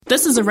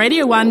This is a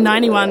Radio 1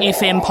 91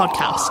 FM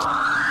podcast.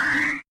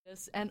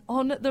 And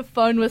on the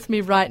phone with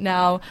me right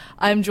now,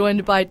 I'm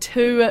joined by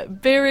two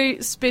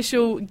very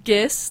special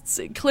guests,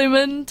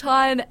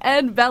 Clememtine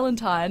and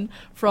Valentine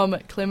from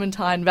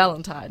Clememtine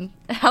Valentine.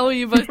 How are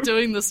you both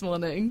doing this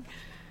morning?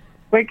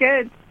 We're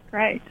good.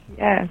 Great.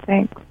 Yeah,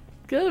 thanks.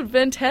 Good,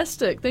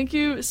 fantastic. Thank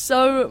you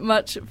so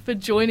much for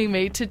joining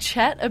me to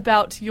chat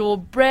about your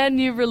brand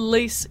new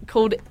release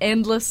called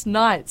Endless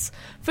Nights.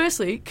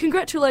 Firstly,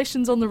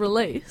 congratulations on the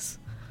release.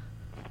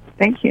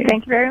 Thank you.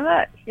 Thank you very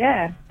much.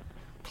 Yeah.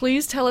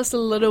 Please tell us a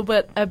little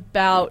bit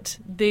about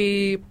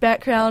the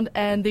background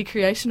and the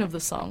creation of the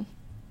song.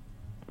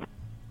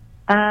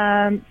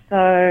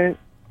 So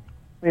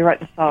we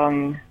wrote the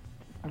song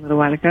a little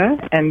while ago,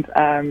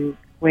 and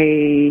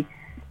we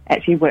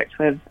actually worked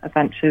with a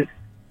bunch of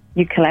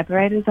new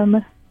collaborators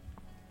on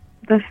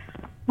this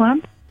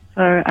one.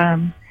 So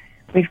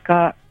we've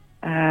got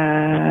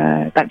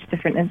a bunch of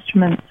different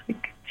instruments,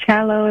 like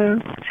cello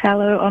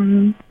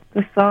on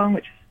the song,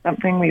 which is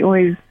something we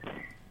always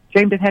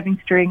dreamed of having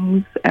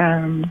strings.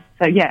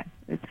 So yeah,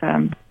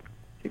 it's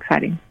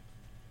exciting.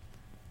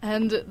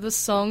 And the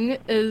song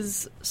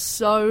is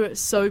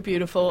so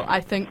beautiful.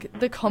 I think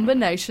the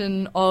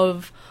combination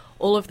of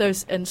all of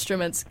those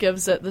instruments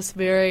gives it this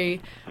very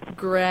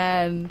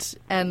grand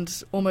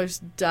and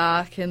almost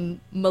dark and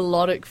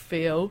melodic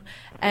feel.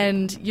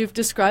 And you've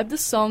described the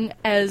song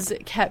as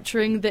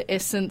capturing the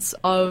essence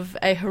of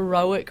a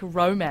heroic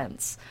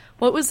romance.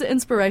 What was the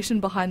inspiration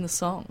behind the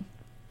song?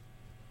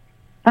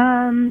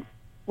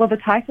 Well, the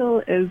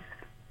title is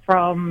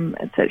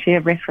it's actually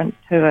a reference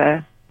to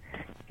a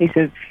piece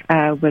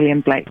of William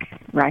Blake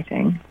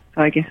writing.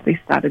 So I guess we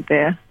started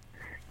there.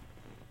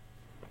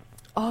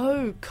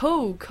 Oh,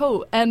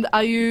 cool. And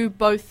are you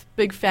both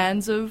big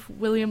fans of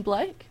William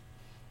Blake?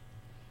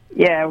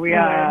 Yeah, we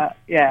are.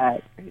 Yeah,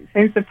 it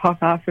seems to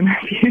pop up in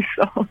a few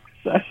songs,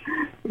 so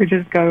we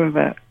just go with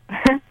it.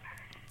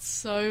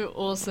 So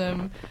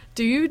awesome.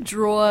 Do you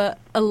draw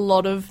a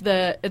lot of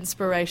the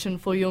inspiration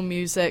for your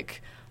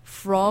music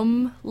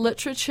from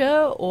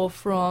literature or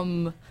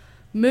from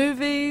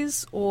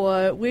movies,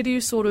 or where do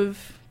you sort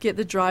of get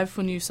the drive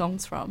for new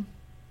songs from?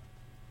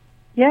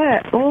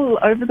 Yeah, all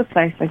over the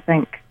place, I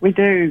think. We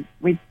do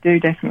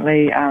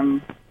definitely,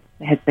 there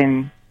has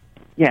been,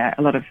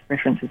 a lot of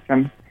references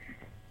from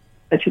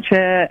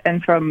literature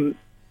and from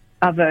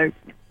other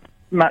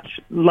much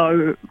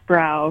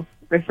low-brow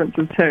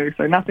references too,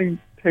 so nothing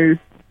too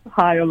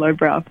high or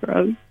low-brow for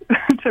us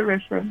to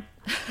reference.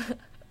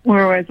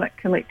 We're always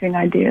collecting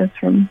ideas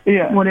from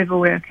whatever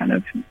we're kind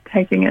of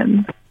taking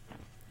in.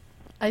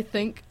 I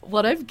think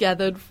what I've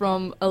gathered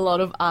from a lot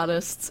of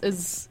artists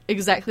is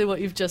exactly what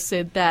you've just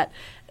said, that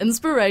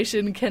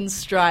inspiration can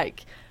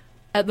strike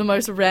at the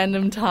most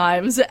random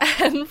times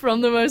and from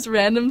the most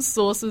random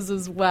sources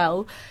as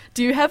well.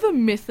 Do you have a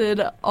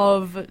method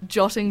of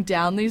jotting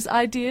down these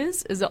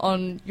ideas? Is it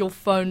on your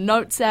phone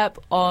notes app,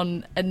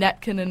 on a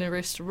napkin in a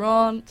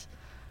restaurant?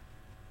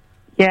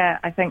 Yeah,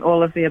 I think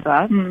all of the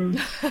above.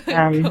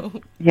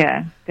 Cool.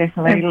 Yeah,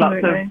 definitely.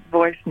 Lots of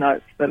voice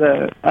notes that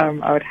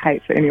I would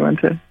hate for anyone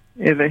to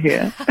ever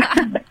hear.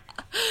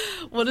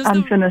 What is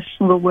unfinished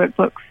little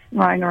workbooks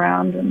lying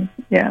around, and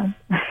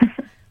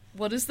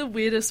What is the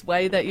weirdest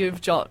way that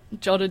you've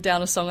jotted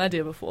down a song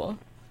idea before?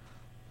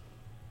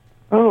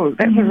 Oh,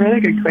 that's a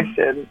really good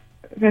question.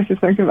 I have to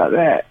think about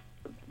that.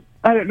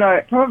 I don't know.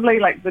 Probably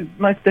the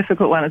most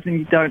difficult one is when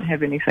you don't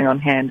have anything on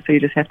hand, so you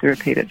just have to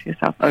repeat it to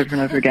yourself over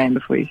and over again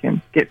before you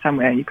can get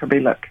somewhere. You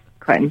probably look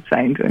quite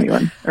insane to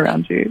anyone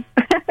around you.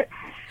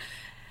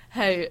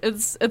 Hey,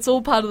 it's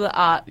all part of the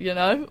art, you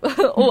know?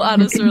 All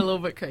artists are a little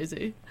bit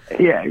crazy.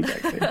 Yeah,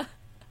 exactly.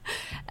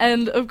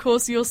 And, of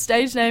course, your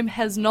stage name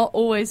has not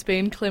always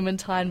been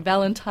Clememtine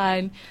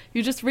Valentine.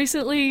 You just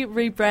recently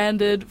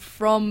rebranded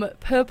from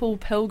Purple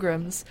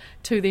Pilgrims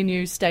to the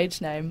new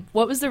stage name.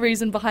 What was the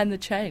reason behind the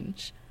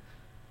change?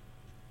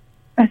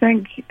 I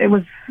think it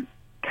was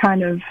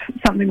kind of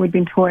something we'd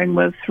been toying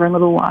with for a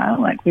little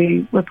while.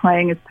 We were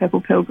playing as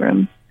Purple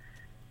Pilgrims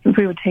since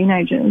we were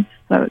teenagers,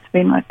 so it's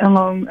been a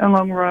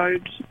long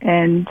road,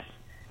 and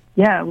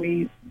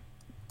we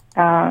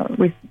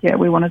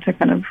wanted to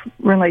kind of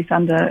release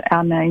under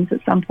our names at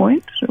some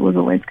point. It was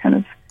always kind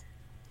of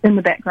in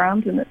the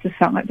background, and it just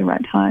felt like the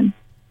right time.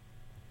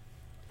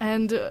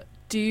 And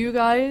do you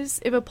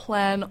guys ever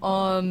plan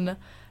on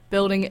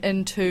building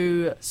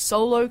into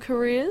solo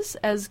careers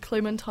as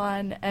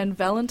Clememtine and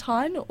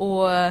Valentine,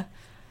 or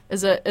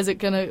is it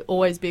going to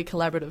always be a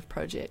collaborative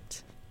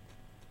project?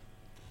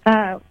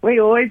 We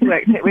always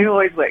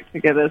work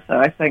together, so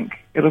I think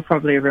it'll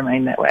probably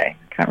remain that way.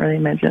 Can't really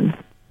imagine.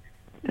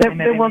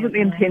 There wasn't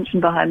the intention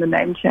behind the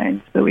name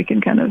change, so we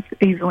can kind of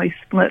easily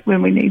split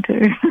when we need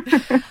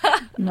to.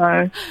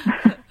 No.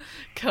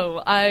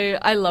 Cool.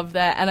 I love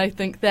that, and I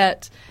think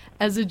that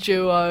as a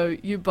duo,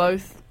 you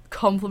both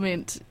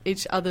complement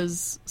each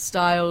other's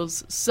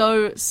styles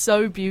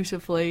so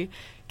beautifully.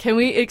 Can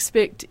we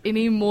expect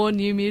any more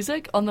new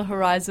music on the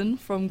horizon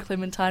from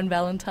Clememtine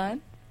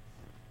Valentine?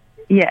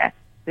 Yeah,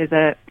 there's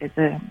a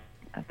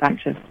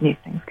bunch of new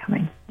things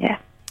coming. Yeah.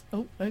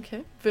 Oh,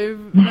 okay.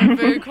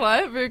 Very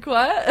quiet, very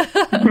quiet.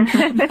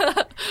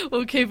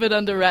 We'll keep it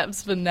under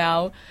wraps for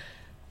now.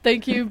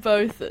 Thank you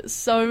both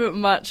so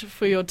much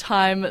for your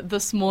time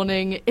this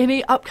morning.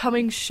 Any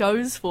upcoming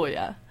shows for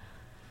you?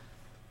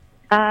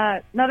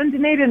 Not in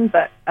Dunedin,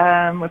 but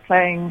we're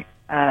playing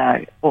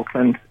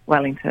Auckland,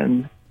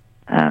 Wellington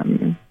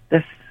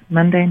this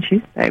Monday and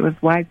Tuesday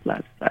with Wise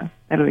Blood, so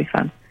that'll be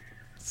fun.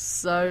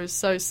 So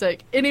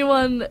sick.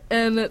 Anyone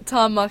in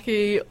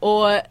Tāmaki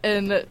or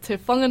in Te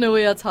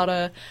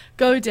Whanganui-a-Tara,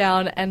 go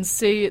down and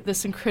see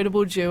this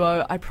incredible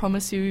duo. I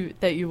promise you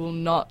that you will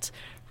not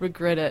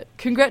regret it.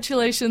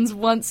 Congratulations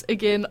once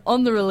again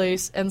on the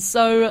release, and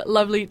so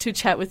lovely to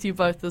chat with you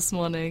both this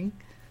morning.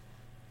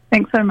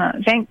 Thanks so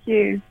much. Thank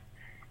you.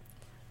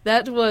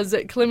 That was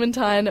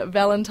Clememtine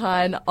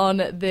Valentine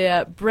on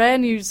their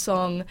brand new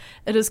song.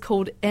 It is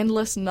called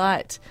Endless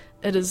Night.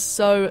 It is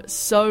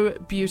so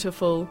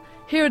beautiful.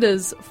 Here it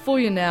is for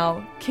you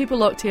now. Keep it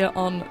locked here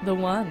on The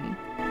One.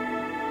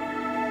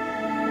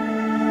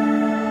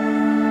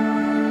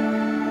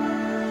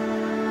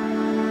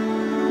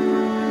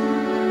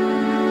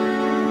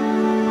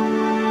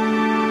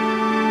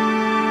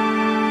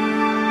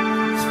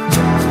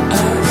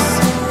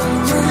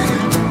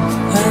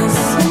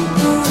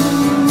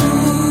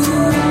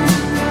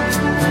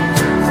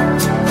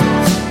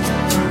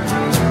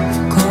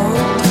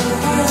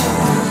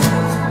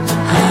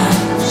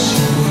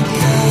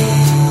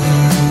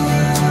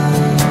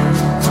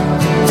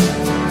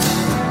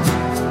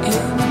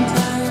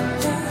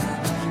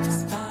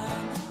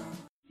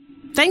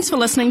 Thanks for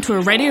listening to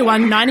a Radio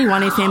 1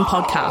 91 FM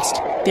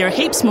podcast. There are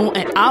heaps more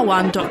at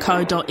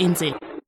r1.co.nz.